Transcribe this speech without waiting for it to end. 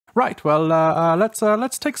Right. Well,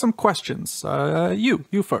 let's take some questions.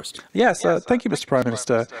 You first. Yes, thank you, Mr. Prime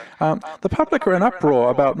Minister. The public are in uproar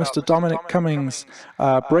about Mr. Dominic Cummings'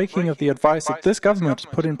 breaking of the advice that this government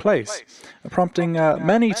has put in place, prompting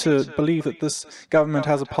many to believe that this government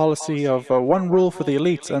has a policy of one rule for the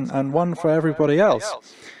elites and one for everybody else.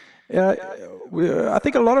 I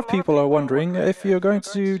think a lot of people are wondering if you're going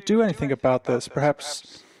to do anything about this.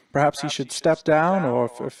 Perhaps you should step down, or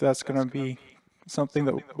if that's going to be something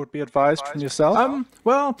that would be advised from yourself?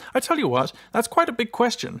 Well, I tell you what, that's quite a big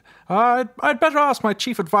question. I'd better ask my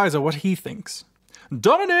chief advisor what he thinks.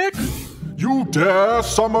 Dominic! You dare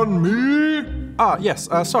summon me? Yes,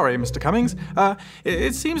 sorry, Mr. Cummings.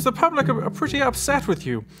 It seems the public are pretty upset with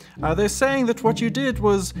you. They're saying that what you did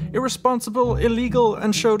was irresponsible, illegal,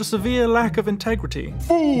 and showed a severe lack of integrity.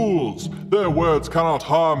 Fools! Their words cannot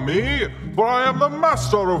harm me, for I am the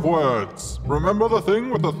master of words. Remember the thing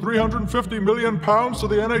with the £350 million to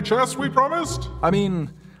the NHS we promised? I mean,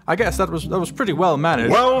 I guess that was pretty well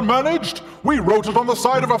managed. Well managed? We wrote it on the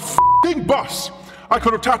side of a f***ing bus! I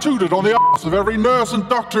could have tattooed it on the arse of every nurse and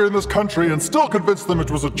doctor in this country and still convinced them it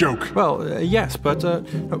was a joke. Well, yes, but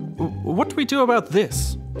what do we do about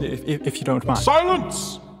this, if you don't mind?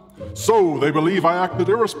 Silence! So they believe I acted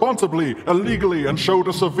irresponsibly, illegally, and showed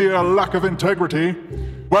a severe lack of integrity.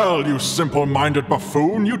 Well, you simple-minded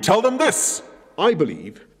buffoon, you tell them this. I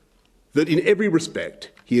believe that in every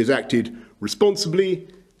respect he has acted responsibly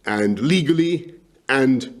and legally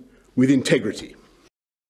and with integrity.